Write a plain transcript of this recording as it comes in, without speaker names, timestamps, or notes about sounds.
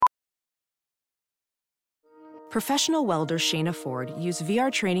Professional welder Shayna Ford used VR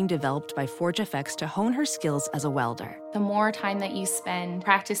training developed by ForgeFX to hone her skills as a welder. The more time that you spend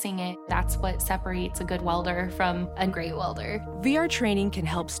practicing it, that's what separates a good welder from a great welder. VR training can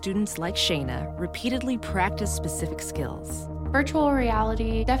help students like Shayna repeatedly practice specific skills. Virtual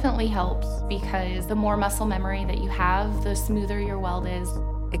reality definitely helps because the more muscle memory that you have, the smoother your weld is.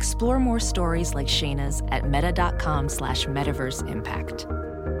 Explore more stories like Shayna's at meta.com/metaverseimpact.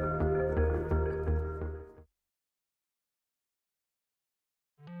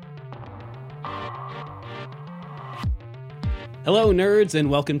 Hello, nerds, and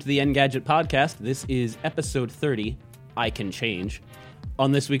welcome to the Engadget podcast. This is episode 30, I Can Change.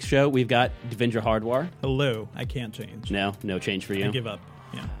 On this week's show, we've got Devendra Hardwar. Hello, I can't change. No change for you. I give up,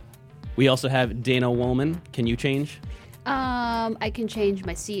 yeah. We also have Dana Woolman. Can you change? I can change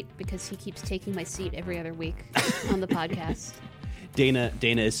my seat because he keeps taking my seat every other week on the podcast. Dana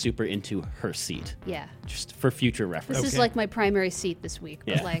is super into her seat. Yeah. Just for future reference. This is like my primary seat this week,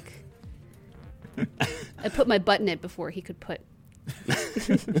 but I put my butt in it before he could put.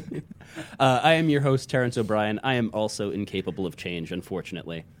 I am your host, Terrence O'Brien. I am also incapable of change,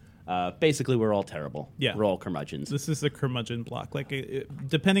 unfortunately. Basically, we're all terrible. Yeah. We're all curmudgeons. This is the curmudgeon block.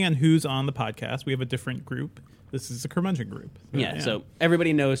 Depending on who's on the podcast, we have a different group. This is a curmudgeon group. So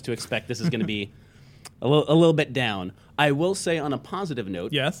everybody knows to expect this is going to be a little bit down. I will say on a positive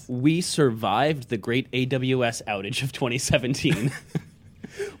note, yes, we survived the great AWS outage of 2017,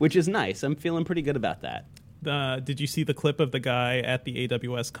 which is nice. I'm feeling pretty good about that. Did you see the clip of the guy at the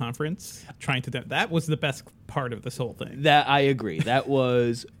AWS conference trying to... That was the best part of this whole thing. That I agree. That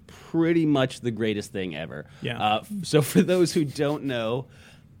was pretty much the greatest thing ever. Yeah. So for those who don't know,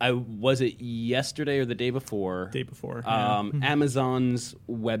 was it yesterday or the day before? Day before. Amazon's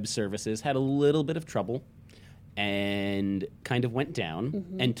web services had a little bit of trouble and kind of went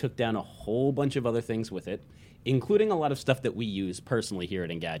down and took down a whole bunch of other things with it, including a lot of stuff that we use personally here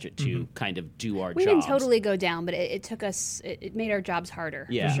at Engadget to kind of do our jobs. We didn't totally go down, but it took us, it made our jobs harder,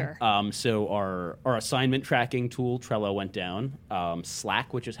 for sure. So our assignment tracking tool, Trello, went down.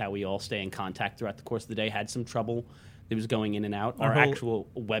 Slack, which is how we all stay in contact throughout the course of the day, had some trouble. It was going in and out. Our actual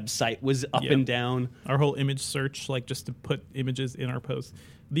website was up and down. Our whole image search, just to put images in our posts.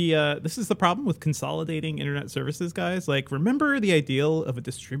 This is the problem with consolidating internet services, guys. Remember the ideal of a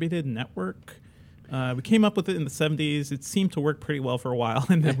distributed network? We came up with it in the 70s. It seemed to work pretty well for a while,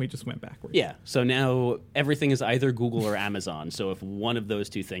 and then we just went backwards. Yeah, so now everything is either Google or Amazon. So if one of those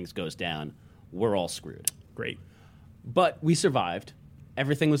two things goes down, we're all screwed. Great. But we survived.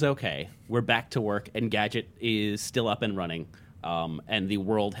 Everything was okay. We're back to work, and Engadget is still up and running, and the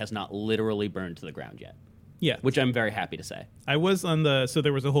world has not literally burned to the ground yet. Yeah. Which I'm very happy to say. I was on so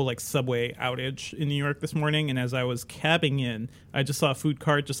there was a whole subway outage in New York this morning, and as I was cabbing in, I just saw a food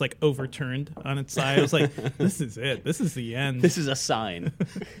cart just overturned on its side. I was like, this is it. This is the end. This is a sign.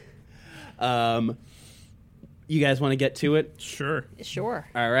 You guys want to get to it? Sure.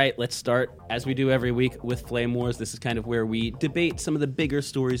 All right, let's start, as we do every week, with Flame Wars. This is kind of where we debate some of the bigger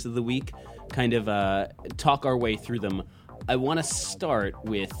stories of the week, kind of talk our way through them. I want to start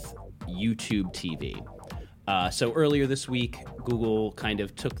with YouTube TV. So earlier this week, Google kind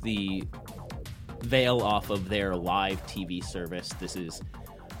of took the veil off of their live TV service. This is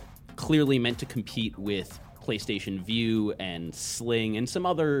clearly meant to compete with PlayStation Vue and Sling and some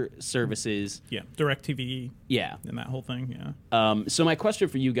other services. Yeah, DirecTV. Yeah. And that whole thing, yeah. So my question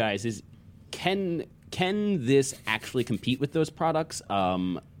for you guys is, can this actually compete with those products?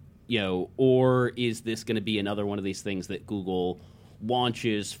 Or is this going to be another one of these things that Google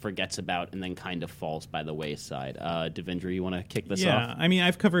launches, forgets about, and then kind of falls by the wayside? Devendra, you want to kick this off? Yeah, I mean,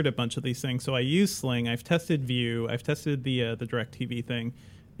 I've covered a bunch of these things. So I use Sling, I've tested Vue, I've tested the DirecTV thing,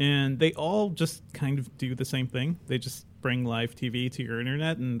 and they all just kind of do the same thing. They just bring live TV to your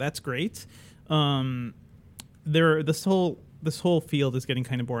internet, and that's great. This whole field is getting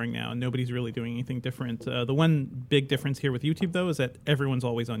kind of boring now, and nobody's really doing anything different. The one big difference here with YouTube, though, is that everyone's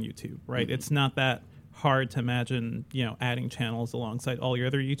always on YouTube, right? Mm-hmm. It's not that hard to imagine, adding channels alongside all your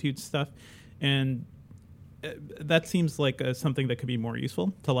other YouTube stuff, and that seems like something that could be more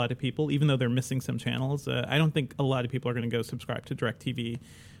useful to a lot of people, even though they're missing some channels. I don't think a lot of people are going to go subscribe to DirecTV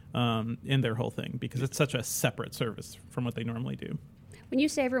in their whole thing because it's such a separate service from what they normally do. When you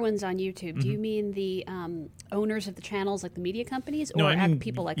say everyone's on YouTube, do you mean the owners of the channels, like the media companies, or No, I mean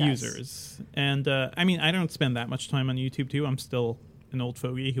people like users? And I don't spend that much time on YouTube too. I'm still an old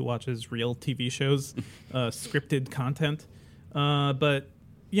fogey who watches real TV shows, scripted content. But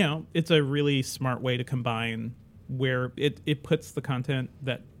it's a really smart way to combine where it puts the content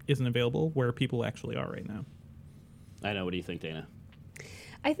that isn't available where people actually are right now. I know. What do you think, Dana?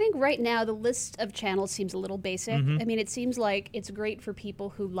 I think right now the list of channels seems a little basic. Mm-hmm. I mean, it seems like it's great for people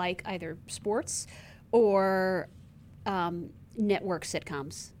who like either sports or network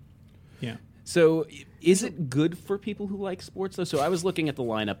sitcoms. Yeah. So is it good for people who like sports, though? So I was looking at the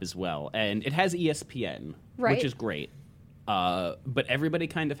lineup as well, and it has ESPN, Right. which is great. But everybody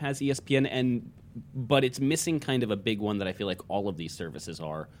kind of has ESPN, but it's missing kind of a big one that I feel like all of these services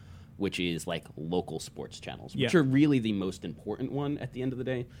are, which is like local sports channels, which Yeah. are really the most important one at the end of the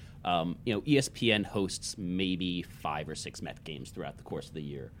day. ESPN hosts maybe 5 or 6 Met games throughout the course of the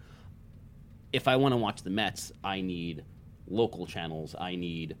year. If I want to watch the Mets, I need local channels. I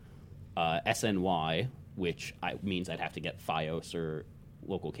need SNY, which means I'd have to get Fios or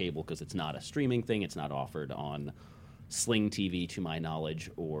local cable because it's not a streaming thing. It's not offered on Sling TV, to my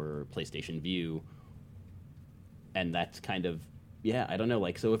knowledge, or PlayStation View. And that's kind of, I don't know.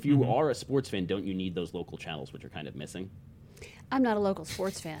 Like, so if you are a sports fan, don't you need those local channels, which are kind of missing? I'm not a local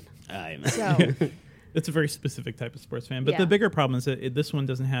sports fan. I'm So, It's a very specific type of sports fan. But Yeah. the bigger problem is that this one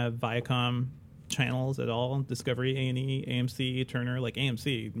doesn't have Viacom channels at all. Discovery, A&E, AMC, Turner. Like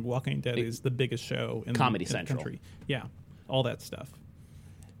AMC, Walking Dead is the biggest show in Comedy in the Central. country. Yeah, all that stuff.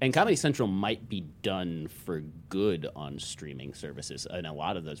 And Comedy Central might be done for good on streaming services, and a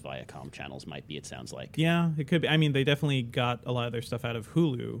lot of those Viacom channels might be, it sounds like. Yeah, it could be. I mean, they definitely got a lot of their stuff out of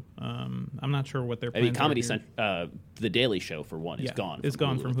Hulu. I'm not sure what their I plans mean, Comedy are here. Central, The Daily Show, for one, is gone. It's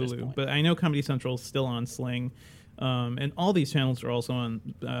gone from at this Hulu. point. But I know Comedy Central is still on Sling. And all these channels are also on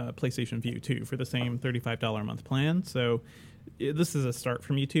PlayStation View, too, for the same $35 a month plan. So this is a start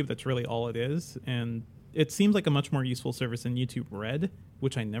from YouTube. That's really all it is. And it seems like a much more useful service than YouTube Red,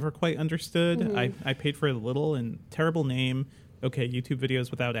 which I never quite understood. Mm-hmm. I paid for it a little, and terrible name. Okay, YouTube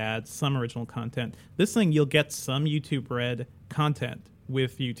videos without ads, some original content. This thing, you'll get some YouTube Red content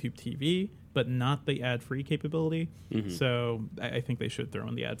with YouTube TV, but not the ad-free capability. So I think they should throw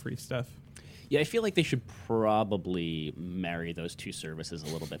in the ad-free stuff. Yeah, I feel like they should probably marry those two services a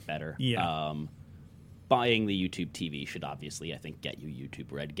little bit better. Yeah. Buying the YouTube TV should obviously, I think, get you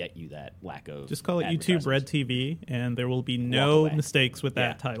YouTube Red, get you that lack of Just call it YouTube Red advertisements. TV, and there will be no away. mistakes with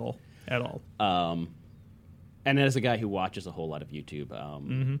that Yeah. title at all. And as a guy who watches a whole lot of YouTube,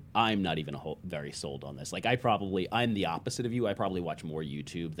 I'm not even very sold on this. Like, I'm the opposite of you. I probably watch more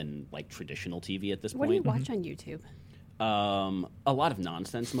YouTube than like traditional TV at this what do you point. watch on YouTube? A lot of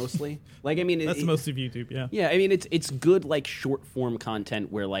nonsense, mostly. Like, I mean, That's most of YouTube, yeah. Yeah, I mean, it's good like short form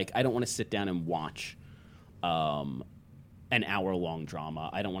content where like I don't want to sit down and watch an hour-long drama.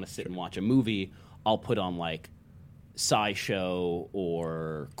 I don't want to sit and watch a movie. I'll put on like SciShow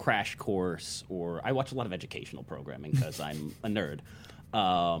or Crash Course, or I watch a lot of educational programming because I'm a nerd.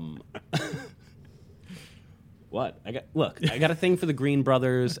 What? I got a thing for the Green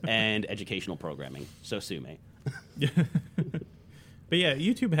Brothers and educational programming. So sue me. But yeah,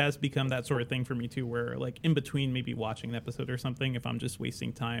 YouTube has become that sort of thing for me too, where like in between maybe watching an episode or something, if I'm just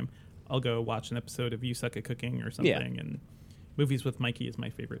wasting time, I'll go watch an episode of You Suck at Cooking or something. And Movies with Mikey is my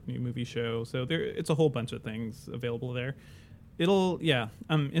favorite new movie show. So it's a whole bunch of things available there.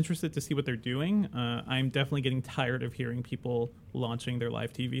 I'm interested to see what they're doing. I'm definitely getting tired of hearing people launching their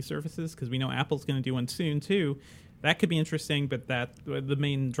live TV services because we know Apple's going to do one soon too. That could be interesting, but the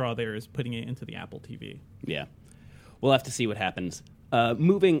main draw there is putting it into the Apple TV. Yeah. We'll have to see what happens.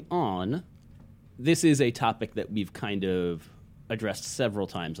 Moving on, this is a topic that we've kind of addressed several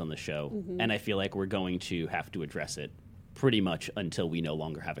times on the show, and I feel like we're going to have to address it pretty much until we no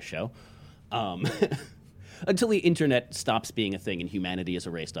longer have a show. Until the internet stops being a thing and humanity is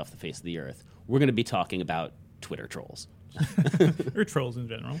erased off the face of the earth, we're going to be talking about Twitter trolls. Or trolls in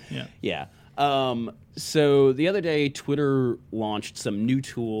general, yeah. Yeah. So the other day, Twitter launched some new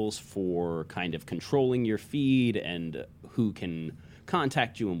tools for kind of controlling your feed and who can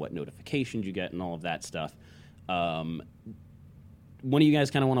contact you and what notifications you get and all of that stuff. One of you guys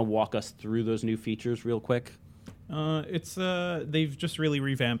kind of want to walk us through those new features real quick? They've just really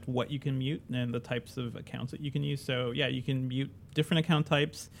revamped what you can mute and the types of accounts that you can use. So yeah, you can mute different account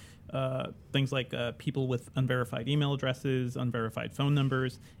types, things like people with unverified email addresses, unverified phone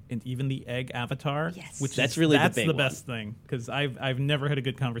numbers, and even the egg avatar. Yes. That's That's the big one. best thing because I've never had a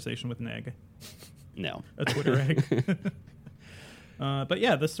good conversation with an egg, No. a Twitter egg. But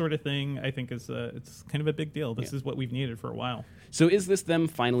yeah, this sort of thing I think is it's kind of a big deal. This is what we've needed for a while. So is this them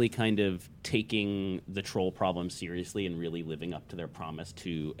finally kind of taking the troll problem seriously and really living up to their promise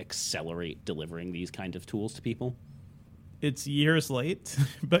to accelerate delivering these kind of tools to people? It's years late,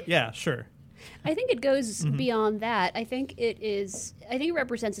 but yeah, sure. I think it goes beyond that. I think it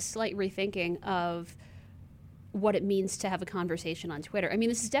represents a slight rethinking of what it means to have a conversation on Twitter. I mean,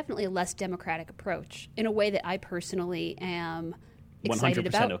 this is definitely a less democratic approach in a way that I personally am excited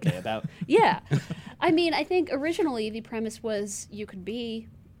about. 100% okay about. Yeah. I mean, I think originally the premise was you could be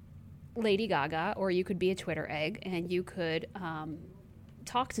Lady Gaga or you could be a Twitter egg and you could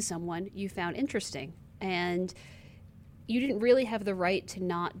talk to someone you found interesting. And you didn't really have the right to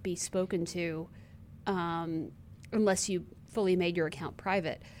not be spoken to unless you fully made your account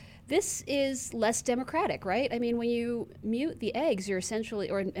private. This is less democratic, right? I mean, when you mute the eggs, you're essentially,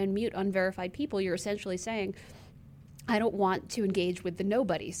 and mute unverified people, you're essentially saying, I don't want to engage with the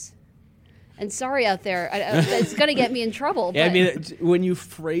nobodies. And sorry out there, it's going to get me in trouble. Yeah, But I mean, when you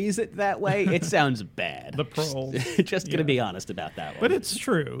phrase it that way, it sounds bad. The proles. Just going to be honest about that one. But it's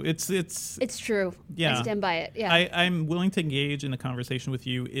true. It's true. Yeah. I stand by it. Yeah. I'm willing to engage in a conversation with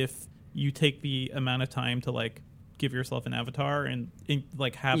you if you take the amount of time to like give yourself an avatar and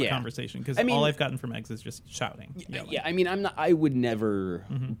like have a conversation, because all I've gotten from eggs is just shouting. Yeah, I mean, I would never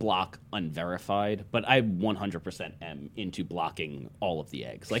block unverified, but I 100% am into blocking all of the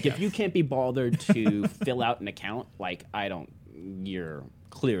eggs. Like, if you can't be bothered to fill out an account, like, you're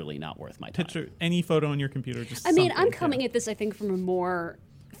clearly not worth my time. Picture any photo on your computer. Just I mean, something, I'm coming at this, I think, from a more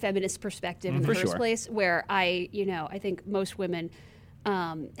feminist perspective in the For first sure. place, where I think most women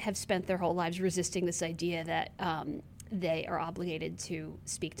have spent their whole lives resisting this idea that they are obligated to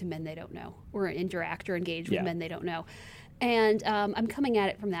speak to men they don't know or interact or engage with men they don't know. And I'm coming at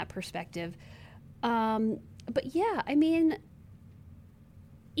it from that perspective. But yeah, I mean,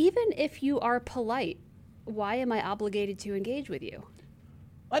 even if you are polite, why am I obligated to engage with you?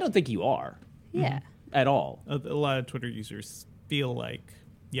 I don't think you are. Yeah. At all. A lot of Twitter users feel like,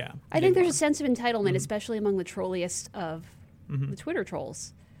 I think there's a sense of entitlement, especially among the trolliest of the Twitter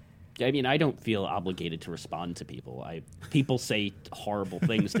trolls. I mean, I don't feel obligated to respond to people. People say horrible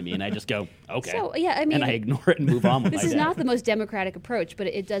things to me, and I just go, okay. So, yeah, I mean, and I ignore it and move on with my this is day. not the most democratic approach, but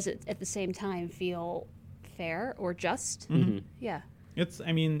it does at the same time feel fair or just. Yeah.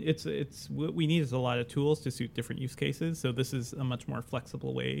 it's what we need is a lot of tools to suit different use cases. So this is a much more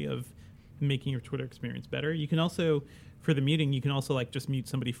flexible way of making your Twitter experience better. You can also, for the muting, you can also like just mute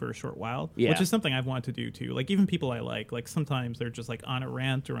somebody for a short while, which is something I've wanted to do too. Like even people I like sometimes they're just like on a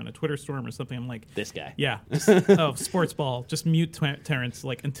rant or on a Twitter storm or something. I'm like, This guy. yeah, sports ball, just mute Terrence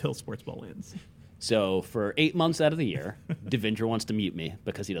like until sports ball ends. So for 8 months out of the year, Devindra wants to mute me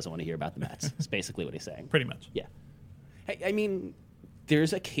because he doesn't want to hear about the Mets. That's basically what he's saying. Pretty much. Yeah. I mean,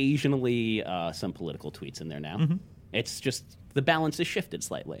 there's occasionally some political tweets in there now. It's just the balance is shifted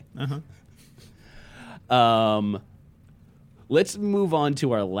slightly. Let's move on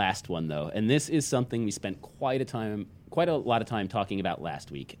to our last one, though, and this is something we spent quite a lot of time talking about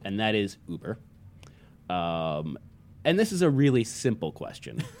last week, and that is Uber. And this is a really simple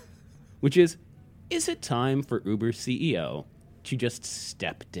question, which is it time for Uber's CEO to just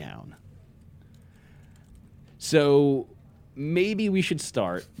step down? So maybe we should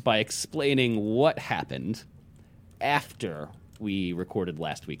start by explaining what happened after we recorded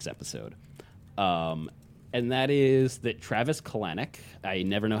last week's episode. And that is that Travis Kalanick, I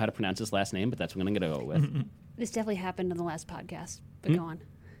never know how to pronounce his last name, but that's what I'm going to go with. This definitely happened in the last podcast, but go on.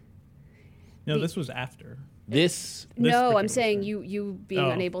 No, this was after. This No, I'm particular saying story. you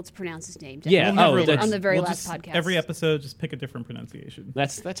being unable to pronounce his name. Yeah, Definitely. that's- on the very We'll last just- podcast. Every episode, just pick a different pronunciation.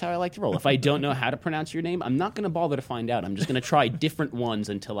 That's how I like to roll. If I don't know how to pronounce your name, I'm not going to bother to find out. I'm just going to try different ones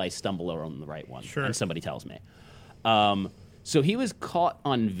until I stumble on the right one. Sure. And somebody tells me. So he was caught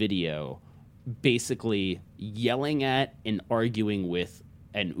on video basically yelling at and arguing with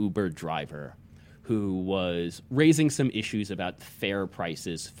an Uber driver who was raising some issues about fare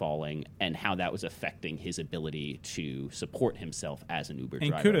prices falling and how that was affecting his ability to support himself as an Uber And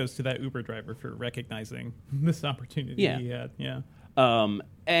driver. kudos to that Uber driver for recognizing this opportunity Yeah. he had. Yeah.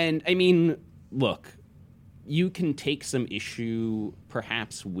 And I mean, look, you can take some issue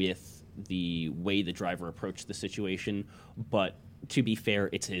perhaps with the way the driver approached the situation, but to be fair,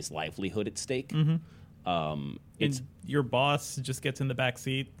 it's his livelihood at stake. It's And your boss just gets in the back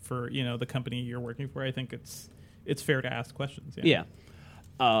seat for the company you're working for. I think it's fair to ask questions. yeah.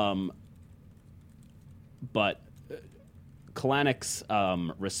 But Kalanick's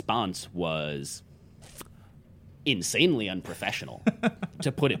response was insanely unprofessional,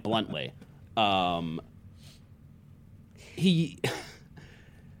 to put it bluntly.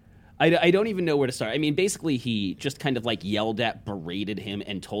 I don't even know where to start. I mean, basically, he just kind of like yelled at, berated him,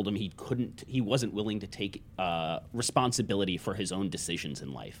 and told him he wasn't willing to take responsibility for his own decisions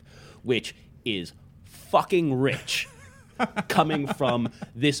in life, which is fucking rich. Coming from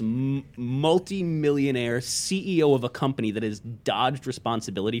this multi-millionaire CEO of a company that has dodged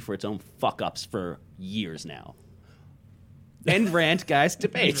responsibility for its own fuck-ups for years now. End rant, guys.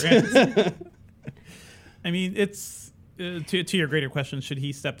 Debate. I mean, it's to your greater question, should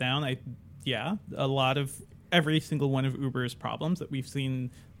he step down? A lot of every single one of Uber's problems that we've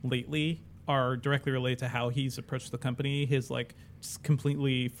seen lately are directly related to how he's approached the company. His like just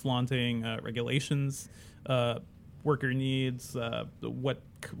completely flaunting regulations, worker needs, what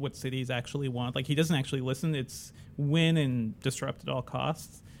cities actually want. Like he doesn't actually listen. It's win and disrupt at all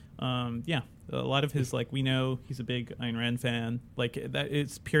costs. A lot of his like we know he's a big Ayn Rand fan. Like that,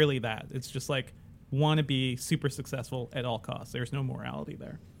 it's purely that. It's just like want to be super successful at all costs. There's no morality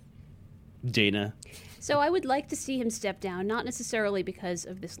there. Dana. So I would like to see him step down, not necessarily because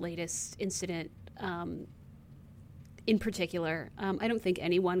of this latest incident in particular. I don't think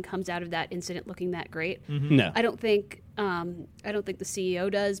anyone comes out of that incident looking that great. Mm-hmm. No. I don't think the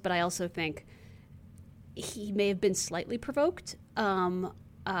CEO does, but I also think he may have been slightly provoked.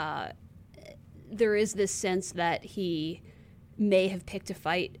 There is this sense that he may have picked a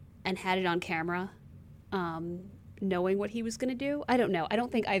fight and had it on camera. Knowing what he was going to do. I don't know. I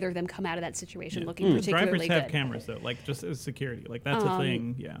don't think either of them come out of that situation looking particularly Drivers have good. Cameras, though, like just as security. Like, that's a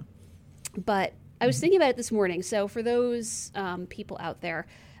thing, yeah. But I was thinking about it this morning. So for those people out there,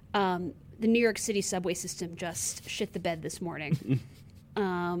 the New York City subway system just shit the bed this morning.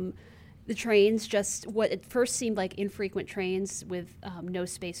 The trains just, what at first seemed like infrequent trains with no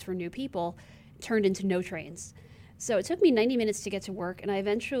space for new people, turned into no trains. So it took me 90 minutes to get to work, and I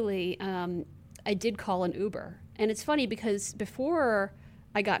eventually, I did call an Uber. And it's funny because before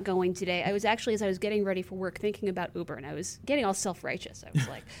I got going today, I was actually, as I was getting ready for work, thinking about Uber, and I was getting all self-righteous. I was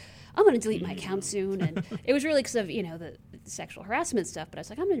like, I'm going to delete my account soon. And it was really because of, the sexual harassment stuff, but I was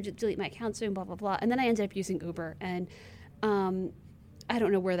like, I'm going to delete my account soon, blah, blah, blah. And then I ended up using Uber, and I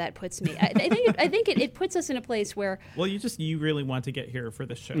don't know where that puts me. I think it puts us in a place where... Well, you really want to get here for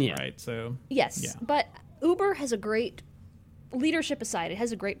this show, right? So yes, yeah. But Uber has a great, leadership aside, it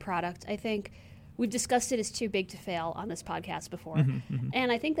has a great product. I think we've discussed it as too big to fail on this podcast before.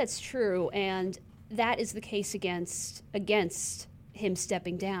 And I think that's true. And that is the case against him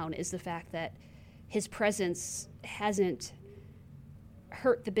stepping down, is the fact that his presence hasn't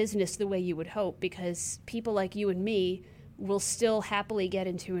hurt the business the way you would hope, because people like you and me will still happily get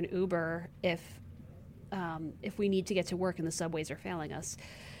into an Uber if we need to get to work and the subways are failing us.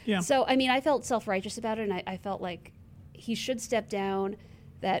 Yeah. So, I mean, I felt self-righteous about it, and I felt like he should step down,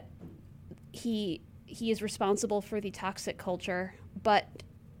 that he is responsible for the toxic culture, but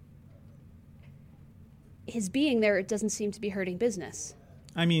his being there, it doesn't seem to be hurting business.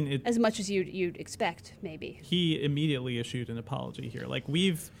 I mean, as much as you'd expect, maybe. He immediately issued an apology here. Like,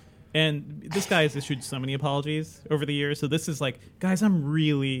 and this guy has issued so many apologies over the years. So this is like, guys, I'm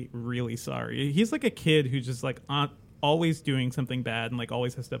really, really sorry. He's like a kid who's just like always doing something bad and like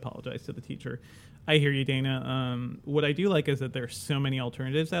always has to apologize to the teacher. I hear you, Dana. What I do like is that there's so many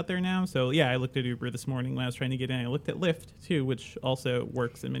alternatives out there now. So yeah, I looked at Uber this morning when I was trying to get in. I looked at Lyft too, which also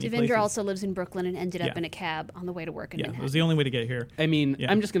works in many places. Devendra also lives in Brooklyn and ended up in a cab on the way to work in Manhattan. It was the only way to get here. I mean,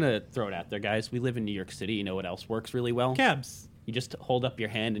 I'm just going to throw it out there, guys. We live in New York City. You know what else works really well? Cabs. You just hold up your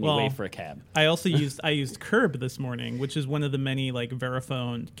hand and you wait for a cab. I also used Curb this morning, which is one of the many like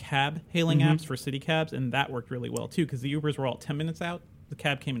Verifone cab hailing apps for city cabs, and that worked really well too, because the Ubers were all 10 minutes out. The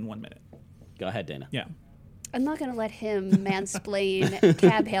cab came in 1 minute. Go ahead, Dana. Yeah. I'm not going to let him mansplain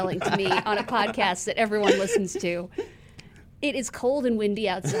cab hailing to me on a podcast that everyone listens to. It is cold and windy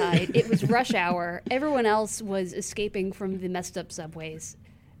outside. It was rush hour. Everyone else was escaping from the messed up subways.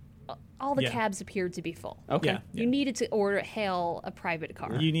 All the cabs appeared to be full. Okay. You needed to hail a private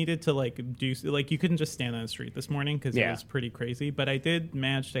car. You needed to you couldn't just stand on the street this morning because it was pretty crazy. But I did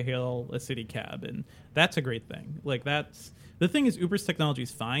manage to hail a city cab, and that's a great thing. Like the thing is, Uber's technology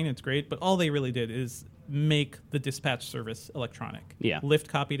is fine, it's great, but all they really did is make the dispatch service electronic. Yeah. Lyft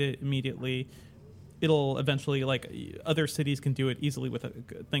copied it immediately. It'll eventually, like, other cities can do it easily with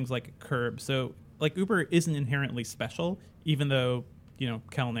things like Curb. So, like, Uber isn't inherently special, even though,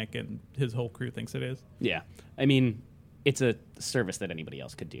 Kalnick and his whole crew thinks it is. Yeah. I mean, it's a service that anybody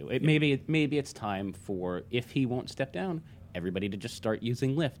else could do. Maybe it's time for, if he won't step down, everybody to just start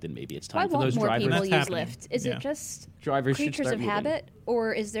using Lyft, and maybe it's time for those drivers. Why won't more people use happening. Lyft? Is it just drivers creatures of moving. habit,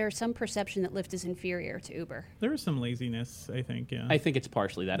 or is there some perception that Lyft is inferior to Uber? There is some laziness, I think, yeah. I think it's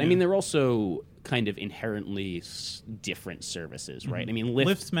partially that. I mean, they're also kind of inherently different services, right? I mean,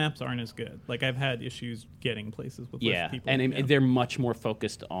 Lyft's maps aren't as good. Like, I've had issues getting places with Lyft people. And they're much more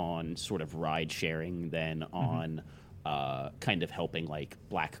focused on sort of ride sharing than on kind of helping, like,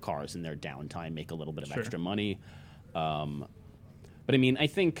 black cars in their downtime make a little bit of extra money. But I mean, I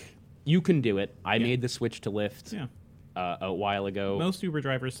think you can do it. I made the switch to Lyft a while ago. Most Uber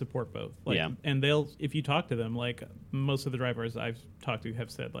drivers support both. And if you talk to them, like, most of the drivers I've talked to have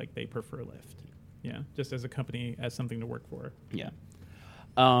said, like, they prefer Lyft. Yeah, just as a company, as something to work for. Yeah.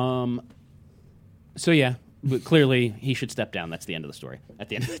 So yeah, but clearly he should step down. That's the end of the story. At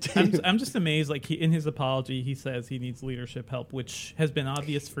the end of the day, I'm just amazed. Like in his apology, he says he needs leadership help, which has been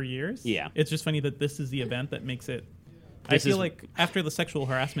obvious for years. Yeah. It's just funny that this is the event that makes it. This I feel is- like after the sexual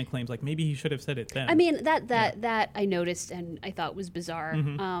harassment claims, like maybe he should have said it then. I mean, that I noticed and I thought was bizarre.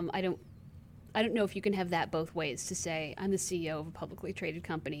 I don't know if you can have that both ways, to say I'm the CEO of a publicly traded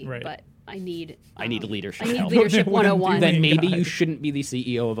company, Right. but I need leadership I need help. leadership What I'm 101. Then doing. maybe God. you shouldn't be the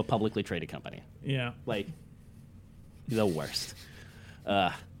CEO of a publicly traded company. Yeah. Like, the worst.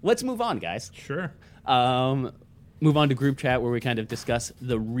 Let's move on, guys. Sure. Move on to group chat where we kind of discuss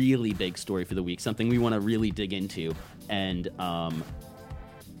the really big story for the week, something we want to really dig into. And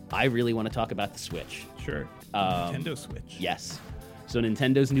I really want to talk about the Switch. Sure. Nintendo Switch. Yes. So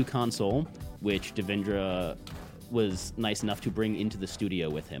Nintendo's new console, which Devendra was nice enough to bring into the studio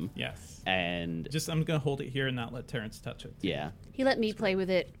with him. Yes. And I'm gonna hold it here and not let Terrence touch it. yeah. He let me play with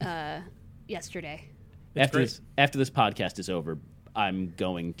it yesterday. After great. this podcast is over, I'm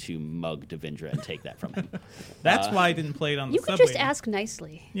going to mug Devendra and take that from him. That's why I didn't play it on the You could subway. just ask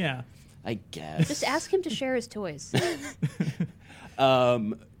nicely. Yeah. I guess. Just ask him to share his toys. But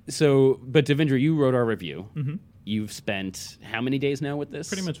Devendra, you wrote our review. Mm-hmm. You've spent how many days now with this?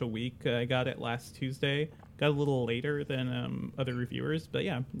 Pretty much a week. I got it last Tuesday. Got a little later than other reviewers, but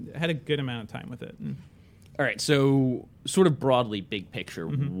yeah, had a good amount of time with it. All right, so sort of broadly, big picture,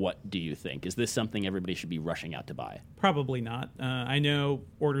 what do you think? Is this something everybody should be rushing out to buy? Probably not. I know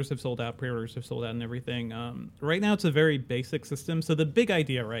orders have sold out, pre-orders have sold out and everything. Right now it's a very basic system. So the big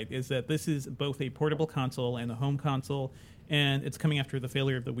idea, right, is that this is both a portable console and a home console, and it's coming after the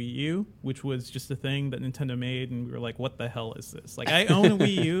failure of the Wii U, which was just a thing that Nintendo made, and we were like, what the hell is this? Like, I own a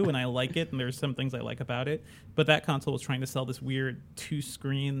Wii U, and I like it, and there's some things I like about it, but that console was trying to sell this weird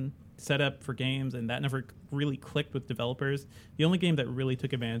two-screen setup for games, and that never really clicked with developers. The only game that really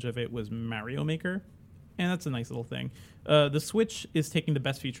took advantage of it was Mario Maker, and that's a nice little thing. The Switch is taking the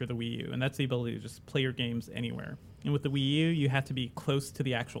best feature of the Wii U, and that's the ability to just play your games anywhere. And with the Wii U, you had to be close to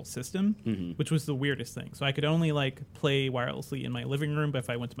the actual system, which was the weirdest thing. So I could only play wirelessly in my living room, but if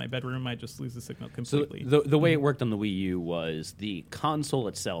I went to my bedroom, I'd just lose the signal So completely. the way it worked on the Wii U was the console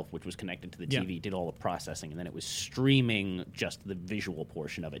itself, which was connected to the Yeah. TV, did all the processing, and then it was streaming just the visual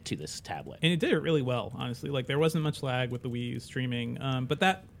portion of it to this tablet. And it did it really well, honestly. Like, there wasn't much lag with the Wii U streaming, but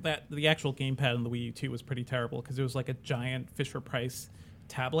the actual gamepad on the Wii U 2 was pretty terrible because it was like a giant Fisher-Price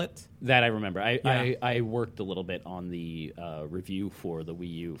tablet. That I remember. Yeah. I worked a little bit on the review for the Wii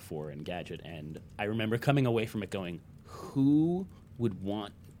U for Engadget, and I remember coming away from it going, who would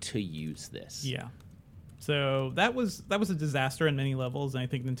want to use this? Yeah. So that was a disaster on many levels, and I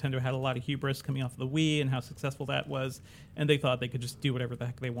think Nintendo had a lot of hubris coming off of the Wii and how successful that was, and they thought they could just do whatever the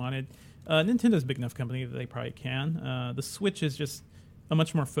heck they wanted. Nintendo's a big enough company that they probably can. The Switch is just a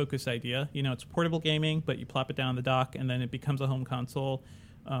much more focused idea. You know, it's portable gaming, but you plop it down the dock, and then it becomes a home console.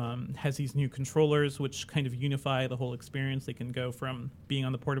 Has these new controllers, which kind of unify the whole experience. They can go from being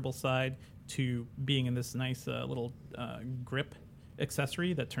on the portable side to being in this nice little grip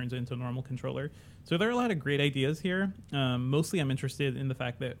accessory that turns it into a normal controller. So there are a lot of great ideas here. Mostly I'm interested in the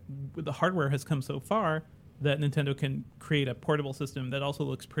fact that the hardware has come so far that Nintendo can create a portable system that also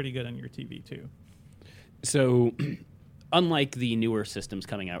looks pretty good on your TV too. So, unlike the newer systems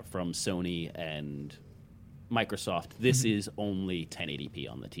coming out from Sony and Microsoft, this is only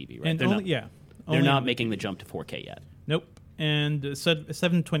 1080p on the TV, right? And They're only, not, yeah. they're only not on- making the jump to 4K yet. Nope. And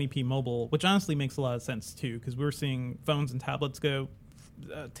 720p mobile, which honestly makes a lot of sense too, because we're seeing phones and tablets go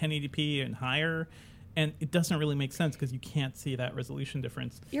 1080p and higher, and it doesn't really make sense because you can't see that resolution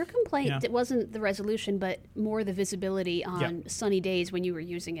difference. Your complaint Yeah. it wasn't the resolution, but more the visibility on sunny days when you were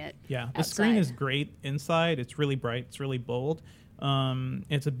using it. Yeah, the outside. screen is great inside. It's really bright. It's really bold.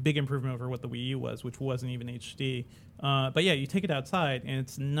 It's a big improvement over what the Wii U was, which wasn't even HD. But yeah, you take it outside, and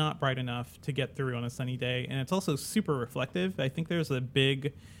it's not bright enough to get through on a sunny day. And it's also super reflective. I think there's a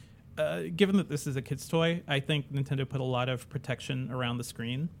big... given that this is a kid's toy, I think Nintendo put a lot of protection around the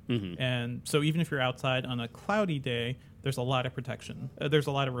screen. And so even if you're outside on a cloudy day, there's a lot of protection. There's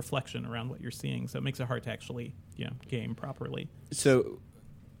a lot of reflection around what you're seeing. So it makes it hard to actually game properly. So,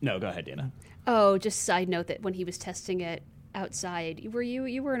 no, go ahead, Dana. Oh, just side note that when he was testing it outside, you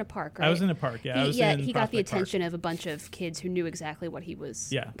were in a park, right? I was in a park, yeah. I was in he got the Prospect Park. attention of a bunch of kids who knew exactly what he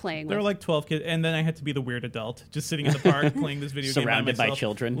was playing There with. were like 12 kids, and then I had to be the weird adult, just sitting in the park playing this video game Surrounded by myself.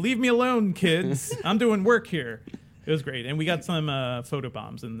 children. Leave me alone, kids. I'm doing work here. It was great, and we got some photo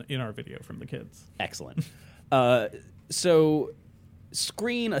bombs in our video from the kids. Excellent. So,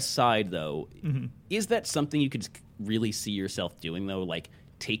 screen aside, though, is that something you could really see yourself doing, though? Like,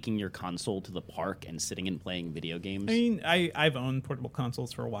 taking your console to the park and sitting and playing video games? I mean, I've owned portable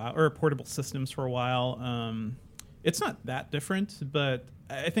consoles for a while, or portable systems for a while. It's not that different, but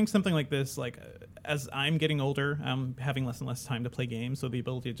I think something like this, like as I'm getting older, I'm having less and less time to play games, so the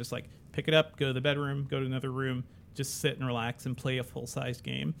ability to just like pick it up, go to the bedroom, go to another room, just sit and relax and play a full-sized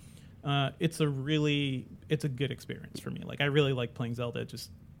game. It's a good experience for me. Like I really like playing Zelda, just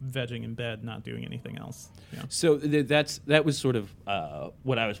vegging in bed, not doing anything else. Yeah. So that was sort of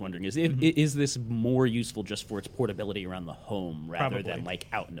what I was wondering is this more useful just for its portability around the home rather Probably. than like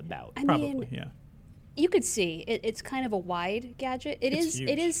out and about? Probably, yeah. You could see it's kind of a wide gadget. It's It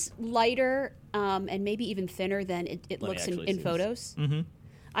huge. is lighter and maybe even thinner than it looks actually in see photos. Mm-hmm.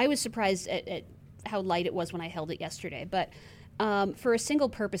 I was surprised at how light it was when I held it yesterday. But for a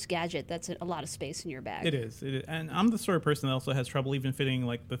single-purpose gadget, that's a lot of space in your bag. It is. And I'm the sort of person that also has trouble even fitting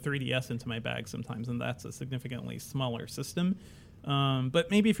like the 3DS into my bag sometimes, and that's a significantly smaller system. But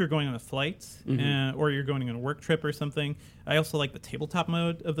maybe if you're going on a flight or you're going on a work trip or something, I also like the tabletop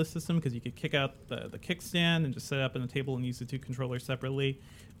mode of the system because you could kick out the kickstand and just set it up on the table and use the two controllers separately.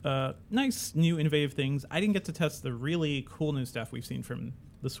 Nice, new, innovative things. I didn't get to test the really cool new stuff we've seen from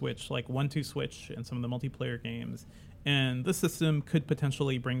the Switch, like 1-2 Switch and some of the multiplayer games. And this system could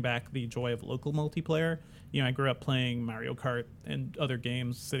potentially bring back the joy of local multiplayer. You know, I grew up playing Mario Kart and other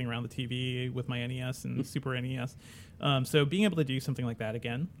games sitting around the TV with my NES and Super NES. So being able to do something like that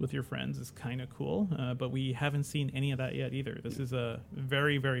again with your friends is kind of cool. But we haven't seen any of that yet either. This is a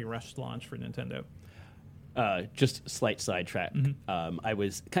very, very rushed launch for Nintendo. Just slight sidetrack. I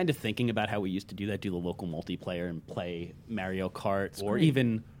was kind of thinking about how we used to do that, do the local multiplayer and play Mario Kart or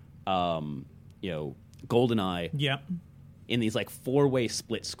even, GoldenEye. Yeah. In these like 4-way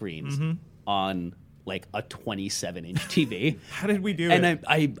split screens on like a 27-inch TV. How did we do and it?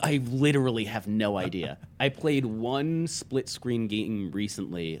 I literally have no idea. I played one split screen game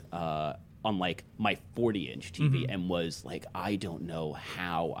recently on like my 40-inch TV and was like, I don't know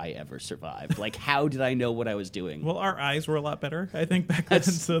how I ever survived. Like, how did I know what I was doing? Well, our eyes were a lot better, I think, back then,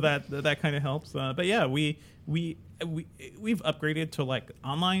 so that kind of helps. But yeah, we've upgraded to like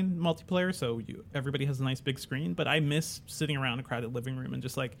online multiplayer, so everybody has a nice big screen. But I miss sitting around a crowded living room and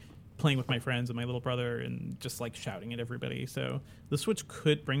just like playing with my friends and my little brother and just like shouting at everybody. So the Switch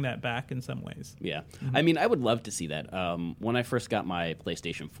could bring that back in some ways. Yeah. I mean, I would love to see that. When I first got my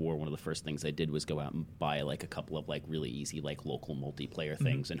PlayStation 4, one of the first things I did was go out and buy like a couple of like really easy like local multiplayer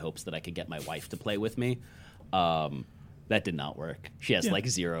things in hopes that I could get my wife to play with me. That did not work. She has like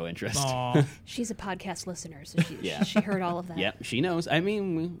zero interest. Aw. She's a podcast listener, so she heard all of that. Yeah, she knows. I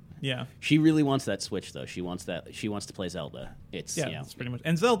mean, Yeah. she really wants that Switch though. She wants to play Zelda. It's That's pretty much.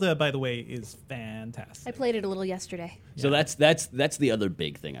 And Zelda, by the way, is fantastic. I played it a little yesterday. So that's the other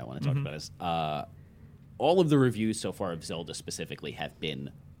big thing I want to talk about is all of the reviews so far of Zelda specifically have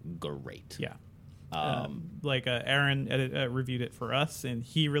been great. Yeah. Aaron reviewed it for us, and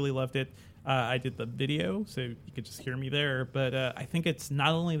he really loved it. I did the video, so you could just hear me there. But I think it's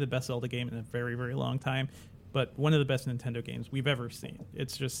not only the best Zelda game in a very, very long time, but one of the best Nintendo games we've ever seen.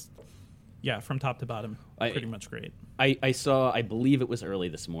 It's just, from top to bottom, pretty much great. I saw, I believe it was early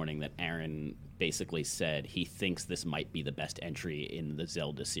this morning, that Aaron basically said he thinks this might be the best entry in the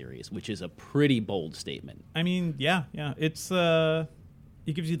Zelda series, which is a pretty bold statement. I mean, yeah. It's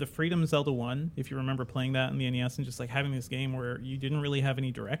it gives you the freedom Zelda 1, if you remember playing that in the NES and just like having this game where you didn't really have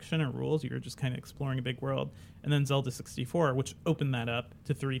any direction or rules. You were just kind of exploring a big world. And then Zelda 64, which opened that up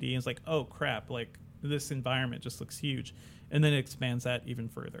to 3D. And it's like, oh, crap, like this environment just looks huge. And then it expands that even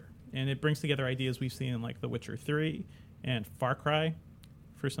further. And it brings together ideas we've seen in like The Witcher 3 and Far Cry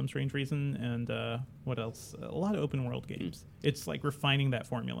for some strange reason. And what else? A lot of open world games. It's like refining that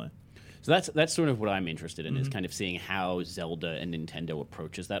formula. So that's sort of what I'm interested in, is kind of seeing how Zelda and Nintendo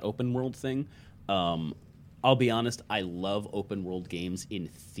approaches that open world thing. I'll be honest, I love open world games in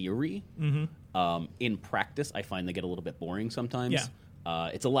theory. In practice, I find they get a little bit boring sometimes. Yeah.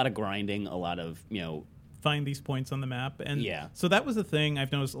 It's a lot of grinding, a lot of, find these points on the map. And yeah. So that was the thing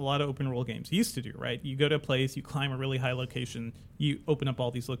I've noticed a lot of open world games used to do, right? You go to a place, you climb a really high location, you open up all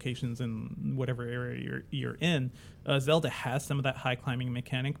these locations in whatever area you're in. Zelda has some of that high climbing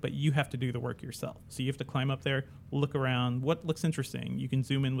mechanic, but you have to do the work yourself. So you have to climb up there, look around, what looks interesting. You can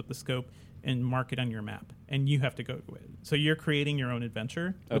zoom in with the scope and mark it on your map, and you have to go to it. So you're creating your own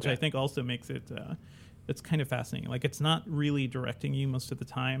adventure, which I think also makes it... it's kind of fascinating. Like, it's not really directing you most of the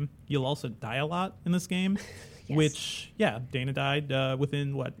time. You'll also die a lot in this game, Yes. which, Dana died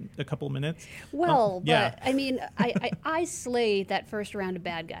within, a couple of minutes? Well, but, I mean, I slayed that first round of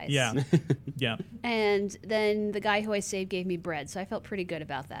bad guys. Yeah. Yeah. And then the guy who I saved gave me bread, so I felt pretty good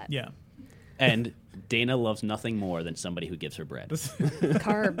about that. Yeah. And Dana loves nothing more than somebody who gives her bread.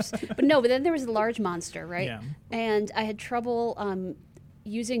 Carbs. But then there was the large monster, right? Yeah. And I had trouble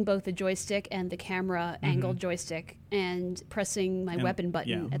using both the joystick and the camera angled joystick and pressing my weapon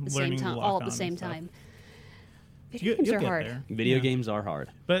button at the same learning to time, lock all at on the and same stuff. time. Video games You'll are get hard. there. Video Yeah. games are hard.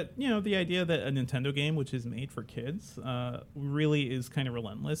 But, the idea that a Nintendo game, which is made for kids, really is kind of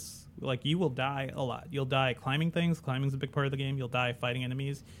relentless. Like, you will die a lot. You'll die climbing things. Climbing's a big part of the game. You'll die fighting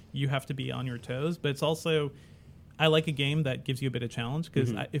enemies. You have to be on your toes. But it's also, I like a game that gives you a bit of challenge,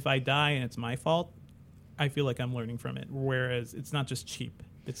 because if I die and it's my fault, I feel like I'm learning from it. Whereas it's not just cheap.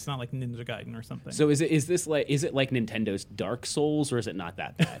 It's not like Ninja Gaiden or something. So is it like Nintendo's Dark Souls, or is it not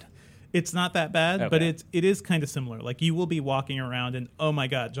that bad? It's not that bad, Okay. but it is kind of similar. Like, you will be walking around and, oh my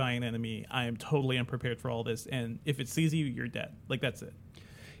god, giant enemy. I am totally unprepared for all this. And if it sees you, you're dead. Like, that's it.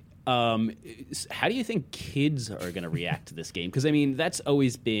 How do you think kids are going to react to this game? Because, I mean, that's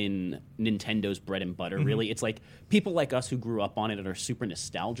always been Nintendo's bread and butter, really. It's like people like us who grew up on it and are super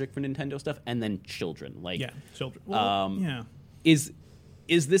nostalgic for Nintendo stuff, and then children. Like, Yeah, children. Well, yeah.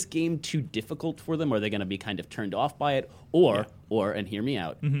 Is this game too difficult for them? Are they going to be kind of turned off by it? Or, and hear me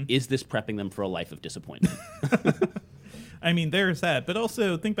out, is this prepping them for a life of disappointment? I mean, there's that. But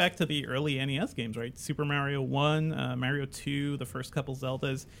also, think back to the early NES games, right? Super Mario 1, Mario 2, the first couple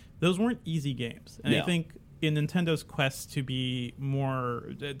Zeldas. Those weren't easy games. And No. I think in Nintendo's quest to get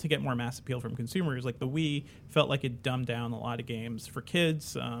more mass appeal from consumers, like the Wii felt like it dumbed down a lot of games for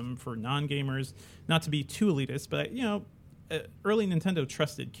kids, for non-gamers. Not to be too elitist, but, early Nintendo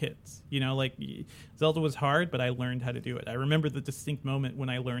trusted kids. Like, Zelda was hard, but I learned how to do it. I remember the distinct moment when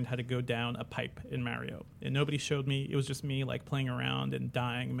I learned how to go down a pipe in Mario, and nobody showed me. It was just me, like, playing around and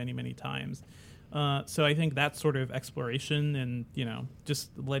dying many, many times. So I think that sort of exploration and,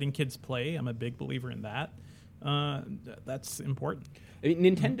 just letting kids play, I'm a big believer in that. That's important. I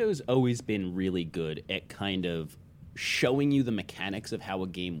mean, Nintendo's always been really good at kind of showing you the mechanics of how a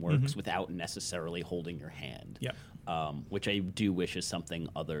game works without necessarily holding your hand. Yep. Which I do wish is something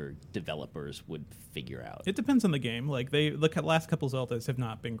other developers would figure out. It depends on the game. Like, the last couple Zeldas have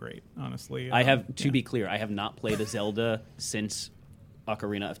not been great, honestly. I have, to be clear, I have not played a Zelda since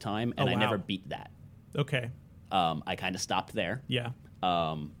Ocarina of Time, and Oh, I wow. never beat that. Okay. I kind of stopped there. Yeah.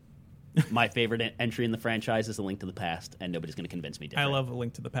 My favorite entry in the franchise is A Link to the Past, and nobody's going to convince me I different. love A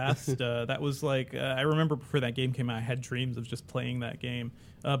Link to the Past. That was like, I remember before that game came out, I had dreams of just playing that game.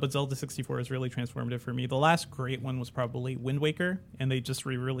 But Zelda 64 is really transformative for me. The last great one was probably Wind Waker, and they just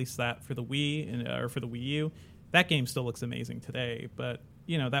re-released that for the Wii or for the Wii U. That game still looks amazing today, but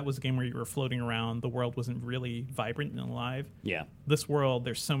that was a game where you were floating around. The world wasn't really vibrant and alive. Yeah. This world,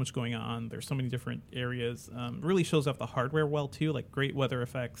 there's so much going on. There's so many different areas. Really shows off the hardware well too, like great weather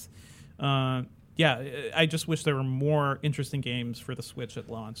effects. I just wish there were more interesting games for the Switch at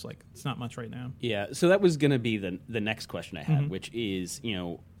launch. Like, it's not much right now. Yeah, so that was going to be the next question I had, which is,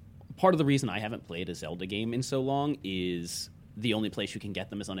 part of the reason I haven't played a Zelda game in so long is the only place you can get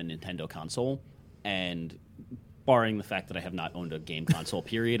them is on a Nintendo console, and barring the fact that I have not owned a game console,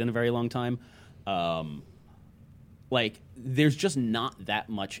 period, in a very long time, there's just not that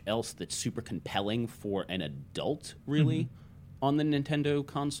much else that's super compelling for an adult, really, on the Nintendo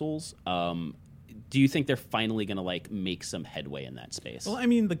consoles. Do you think they're finally going to make some headway in that space? Well, I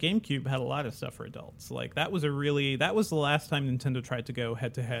mean, the GameCube had a lot of stuff for adults. Like, that was the last time Nintendo tried to go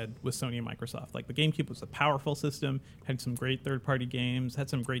head to head with Sony and Microsoft. Like, the GameCube was a powerful system, had some great third-party games, had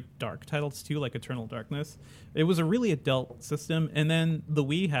some great dark titles too, like Eternal Darkness. It was a really adult system. And then the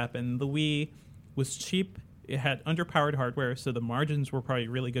Wii happened. The Wii was cheap. It had underpowered hardware, so the margins were probably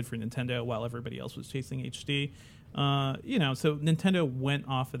really good for Nintendo while everybody else was chasing HD. So Nintendo went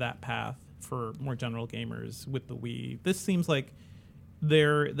off of that path for more general gamers with the Wii. This seems like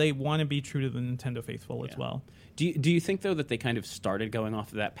they want to be true to the Nintendo faithful as well. Do you think, though, that they kind of started going off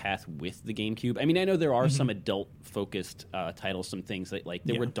of that path with the GameCube? I mean, I know there are some adult-focused titles, some things that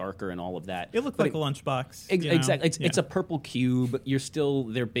they were darker and all of that. It looked like a lunchbox. Exactly. It's a purple cube.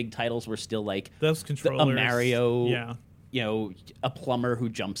 Their big titles were still like those controllers. A Mario. Yeah. A plumber who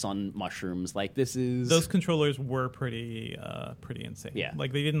jumps on mushrooms. Like, this is... Those controllers were pretty insane. Yeah.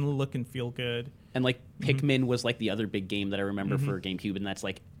 Like, they didn't look and feel good. And, Pikmin was, the other big game that I remember for GameCube, and that's,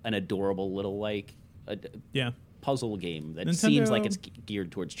 an adorable little, puzzle game that seems like it's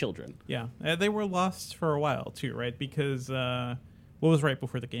geared towards children. Yeah. They were lost for a while, too, right? Because what was right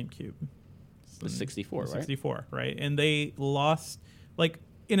before the GameCube? The 64, right? 64, right? And they lost...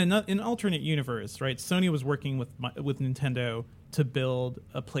 In an alternate universe, right? Sony was working with Nintendo to build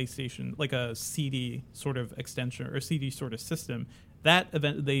a PlayStation, like a CD sort of extension or CD sort of system. That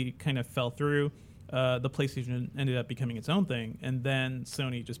event they kind of fell through. The PlayStation ended up becoming its own thing, and then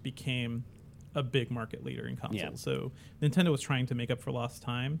Sony just became a big market leader in consoles. Yeah. So Nintendo was trying to make up for lost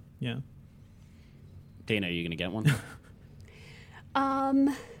time. Yeah. Dana, are you going to get one?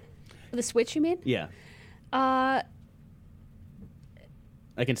 The Switch, you mean? Yeah. Uh,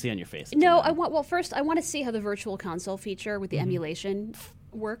 I can see on your face. it's no, a I want. Well, first, I want to see how the Virtual Console feature with the emulation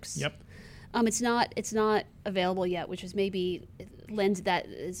works. Yep. It's not available yet, which is maybe lends that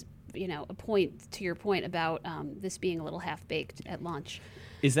is a point to your point about this being a little half baked at launch.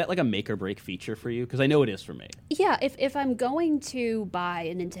 Is that like a make or break feature for you? Because I know it is for me. Yeah, if I'm going to buy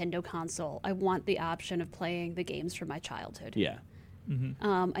a Nintendo console, I want the option of playing the games from my childhood. Yeah.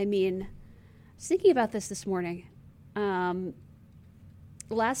 I mean, I was thinking about this morning.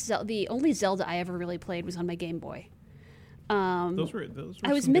 The only Zelda I ever really played was on my Game Boy. Those were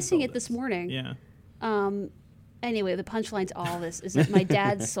I was some good missing it Zeldas. this morning. Yeah. Anyway, the punchline to all this is that my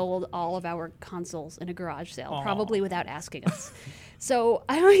dad sold all of our consoles in a garage sale, probably without asking us. So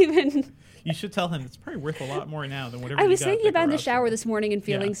I don't even. You should tell him it's probably worth a lot more now than whatever. I you was got thinking at about it in the garage shower sale. this morning and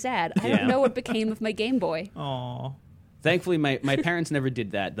feeling Yeah. sad. I Yeah. don't know what became of my Game Boy. Aw. Thankfully, my parents never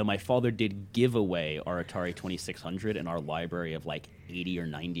did that, though my father did give away our Atari 2600 and our library of like 80 or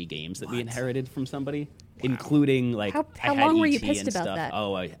 90 games that we inherited from somebody, including like How I had long were you ET pissed and about stuff. that?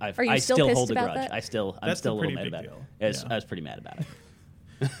 Oh, Are you I still still pissed hold a about grudge. that? I'm That's still a a little pretty mad big about it. deal. I was Yeah. pretty mad about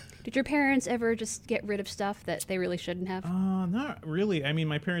it. Did your parents ever just get rid of stuff that they really shouldn't have? Not really. I mean,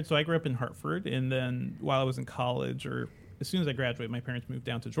 my parents. So I grew up in Hartford, and then while I was in college, or as soon as I graduated, my parents moved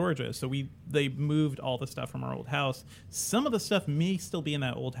down to Georgia. So they moved all the stuff from our old house. Some of the stuff may still be in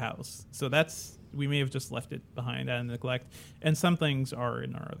that old house. So we may have just left it behind out of neglect. And some things are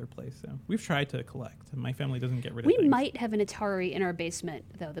in our other place. So we've tried to collect. My family doesn't get rid of We things. might have an Atari in our basement,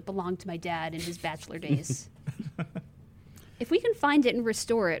 though, that belonged to my dad in his bachelor days. If we can find it and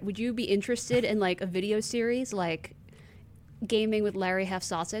restore it, would you be interested in like a video series like Gaming with Larry Half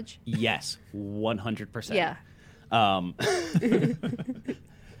Sausage? Yes, 100%. Yeah. I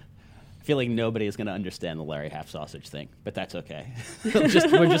feel like nobody is going to understand the Larry Half Sausage thing, but that's okay. we're just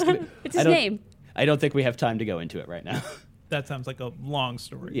gonna, It's his name. I don't think we have time to go into it right now. That sounds like a long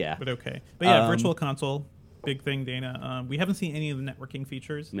story. Yeah. But okay. But yeah, Virtual Console, big thing, Dana. We haven't seen any of the networking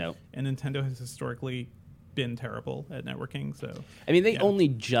features. No. And Nintendo has historically been terrible at networking. So I mean, they yeah. only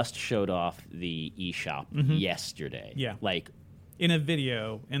just showed off the eShop yesterday. Yeah. Like, in a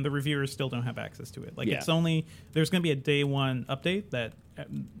video, and the reviewers still don't have access to it. Like Yeah. it's only there's going to be a day one update that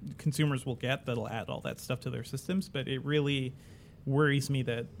consumers will get that'll add all that stuff to their systems. But it really worries me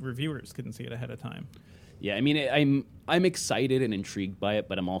that reviewers couldn't see it ahead of time. yeah, I mean, I'm excited and intrigued by it,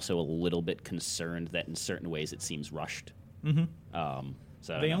 but I'm also a little bit concerned that in certain ways it seems rushed. So I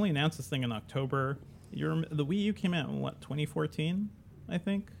don't They know. only announced this thing in October. The Wii U came out in 2014, I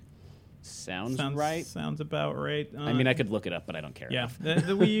think. sounds right. Sounds about right. I mean, I could look it up, but I don't care. Yeah, enough.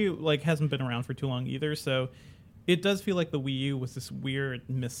 the Wii U hasn't been around for too long either, so it does feel like the Wii U was this weird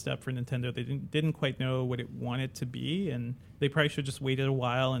misstep for Nintendo. They didn't quite know what it wanted to be, and they probably should just waited a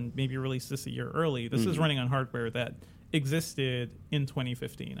while and maybe release this a year early. This is running on hardware that existed in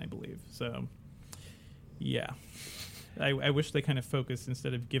 2015, I believe. So, yeah. I wish they kind of focused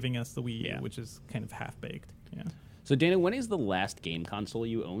instead of giving us the Wii U, Yeah. which is kind of half-baked. Yeah. So, Dana, when is the last game console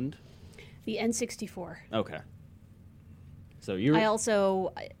you owned? The N64. Okay. So you're I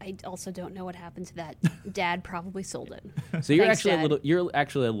also don't know what happened to that. Dad probably sold it. so you're Thanks, actually Dad. you're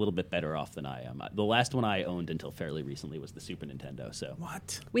actually a little bit better off than I am. The last one I owned until fairly recently was the Super Nintendo. So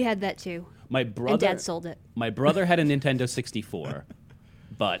What? We had that too. my brother And Dad sold it. My brother had a Nintendo 64,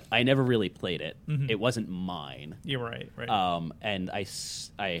 but I never really played it. It wasn't mine. You're right, right. And I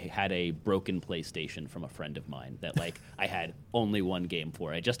had a broken PlayStation from a friend of mine that I had only one game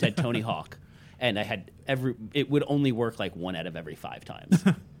for. I just had Tony Hawk, and I had it would only work 1 out of every 5 times.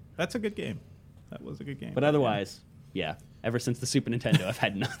 That's a good game. That was a good game. But otherwise, yeah. Ever since the Super Nintendo, I've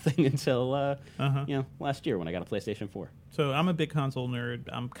had nothing until last year when I got a PlayStation 4. So I'm a big console nerd.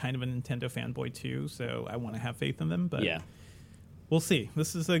 I'm kind of a Nintendo fanboy too, so I want to have faith in them. But Yeah. we'll see.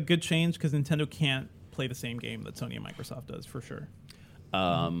 This is a good change because Nintendo can't play the same game that Sony and Microsoft does for sure.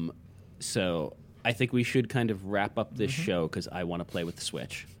 So I think we should kind of wrap up this show because I want to play with the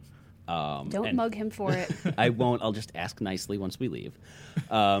Switch. Don't and- mug him for it. I won't. I'll just ask nicely once we leave.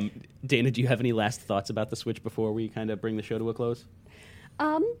 Dana, do you have any last thoughts about the Switch before we kind of bring the show to a close?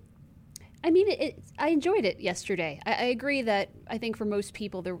 I mean, I enjoyed it yesterday. I agree that I think for most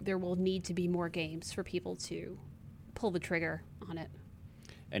people there will need to be more games for people to pull the trigger on it.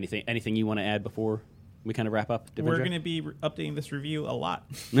 Anything you want to add before we kind of wrap up? We're going to be updating this review a lot.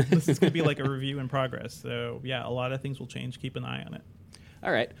 This is going to be like a review in progress. So yeah, a lot of things will change. Keep an eye on it.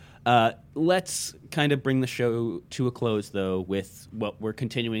 All right. Let's kind of bring the show to a close, though, with what we're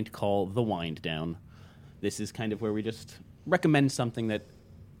continuing to call the wind down. This is kind of where we just recommend something that,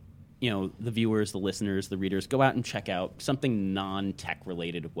 the viewers, the listeners, the readers go out and check out, something non-tech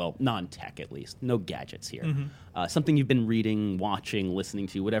related. Well, non-tech at least. No gadgets here. Something you've been reading, watching, listening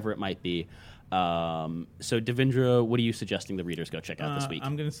to, whatever it might be. So, Devindra, what are you suggesting the readers go check out this week?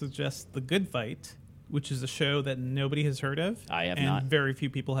 I'm going to suggest The Good Fight, which is a show that nobody has heard of. I have and not. Very few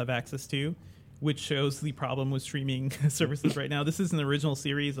people have access to, which shows the problem with streaming services right now. This is an original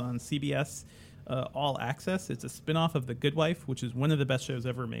series on CBS All Access. It's a spinoff of The Good Wife, which is one of the best shows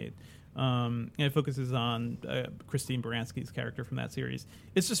ever made. And it focuses on Christine Baranski's character from that series.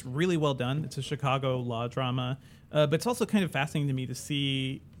 It's just really well done. It's a Chicago law drama. But it's also kind of fascinating to me to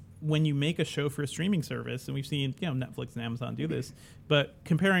see when you make a show for a streaming service, and we've seen Netflix and Amazon do this, but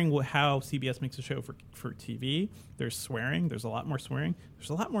comparing how CBS makes a show for TV, there's swearing, there's a lot more swearing,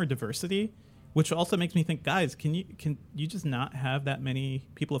 there's a lot more diversity, which also makes me think, guys, can you just not have that many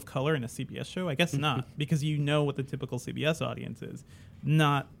people of color in a CBS show? I guess not, because what the typical CBS audience is,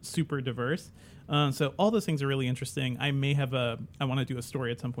 not super diverse. So all those things are really interesting. I want to do a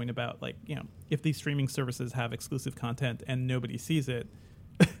story at some point about if these streaming services have exclusive content and nobody sees it,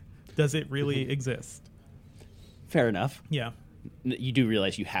 does it really exist? Fair enough. Yeah. You do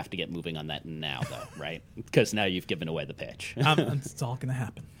realize you have to get moving on that now, though, right? Because now you've given away the pitch. It's all going to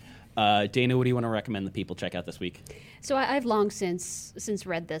happen. Dana, what do you want to recommend the people check out this week? So I've long since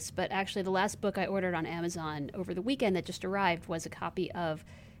read this, but actually the last book I ordered on Amazon over the weekend that just arrived was a copy of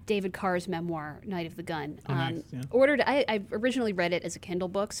David Carr's memoir, Night of the Gun. Nice, yeah. I originally read it as a Kindle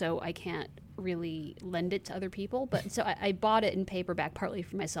book, so I can't really lend it to other people. But so I bought it in paperback, partly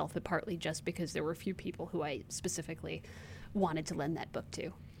for myself, but partly just because there were a few people who I specifically wanted to lend that book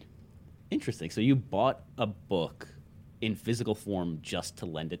to. Interesting. So you bought a book in physical form just to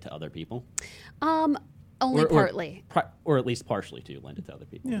lend it to other people? Only partly. Or at least partially to lend it to other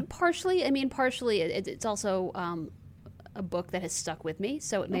people. Yeah. Partially. I mean, partially. It's also a book that has stuck with me,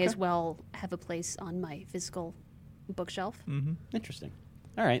 so it may as well have a place on my physical bookshelf. Mm-hmm. Interesting.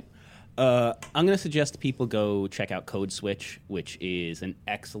 All right. I'm going to suggest people go check out Code Switch, which is an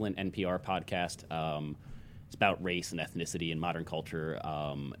excellent NPR podcast. It's about race and ethnicity and modern culture.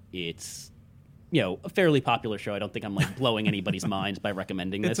 It's a fairly popular show. I don't think I'm blowing anybody's minds by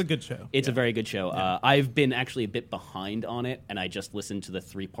recommending this. It's a good show. It's a very good show. Yeah. I've been actually a bit behind on it, and I just listened to the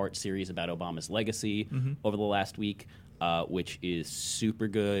 3-part series about Obama's legacy over the last week, which is super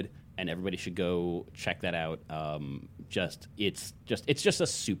good, and everybody should go check that out. It's just a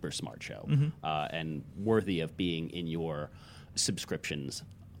super smart show, and worthy of being in your subscriptions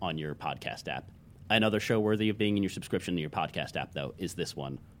on your podcast app. Another show worthy of being in your subscription in your podcast app, though, is this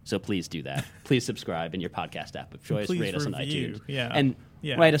one. So please do that. Please subscribe in your podcast app of choice. Rate us on iTunes. Yeah. And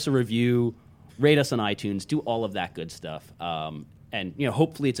write us a review. Rate us on iTunes. Do all of that good stuff. And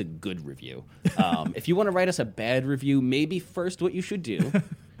hopefully it's a good review. If you want to write us a bad review, maybe first what you should do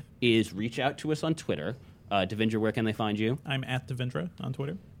is reach out to us on Twitter. Devindra, where can they find you? I'm at Devindra on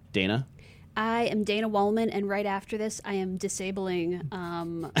Twitter. Dana? I am Dana Wallman, and right after this, I am disabling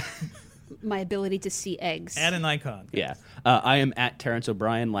my ability to see eggs. Add an icon. Yeah. I am at Terrence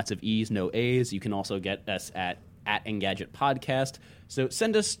O'Brien, lots of E's, no A's. You can also get us at Engadget Podcast. So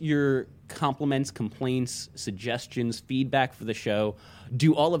send us your compliments, complaints, suggestions, feedback for the show.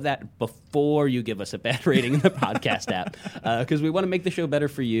 Do all of that before you give us a bad rating in the podcast app, because we want to make the show better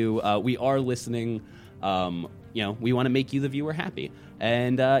for you. We are listening. We want to make you, the viewer, happy.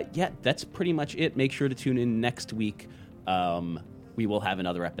 And that's pretty much it. Make sure to tune in next week. We will have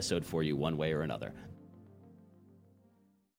another episode for you one way or another.